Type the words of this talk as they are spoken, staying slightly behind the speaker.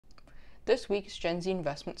This week's Gen Z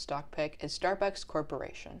investment stock pick is SBUX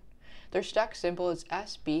Corporation. Their stock symbol is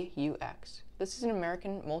SBUX. This is an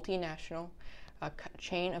American multinational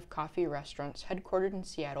chain of coffee restaurants headquartered in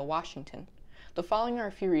Seattle, Washington. The following are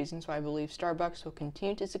a few reasons why I believe SBUX will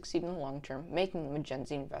continue to succeed in the long term, making them a Gen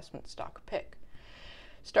Z investment stock pick.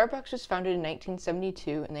 SBUX was founded in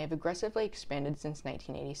 1972 and they have aggressively expanded since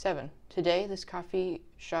 1987. Today, this coffee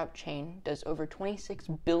shop chain does over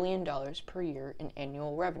 $26 billion per year in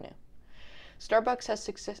annual revenue. SBUX has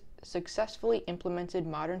successfully implemented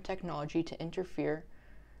modern technology to interface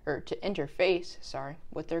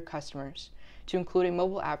with their customers, to include a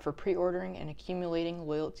mobile app for pre-ordering and accumulating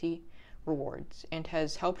loyalty rewards, and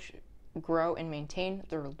has helped grow and maintain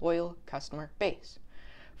their loyal customer base.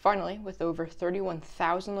 Finally, with over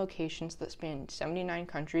 31,000 locations that span 79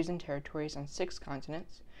 countries and territories on 6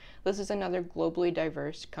 continents, this is another globally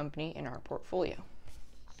diverse company in our portfolio.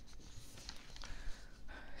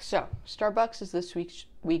 So, SBUX is this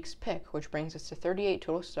week's pick, which brings us to 38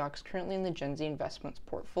 total stocks currently in the Gen Z Investments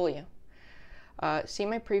portfolio. See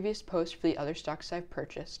my previous post for the other stocks I've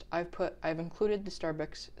purchased. I've included the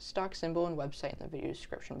SBUX stock symbol and website in the video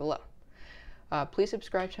description below. Please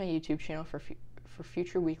subscribe to my YouTube channel for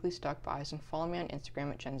future weekly stock buys and follow me on Instagram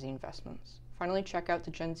at Gen Z Investments. Finally, check out the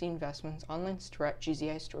Gen Z Investments online store at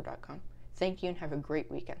gzistore.com. Thank you and have a great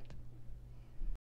weekend.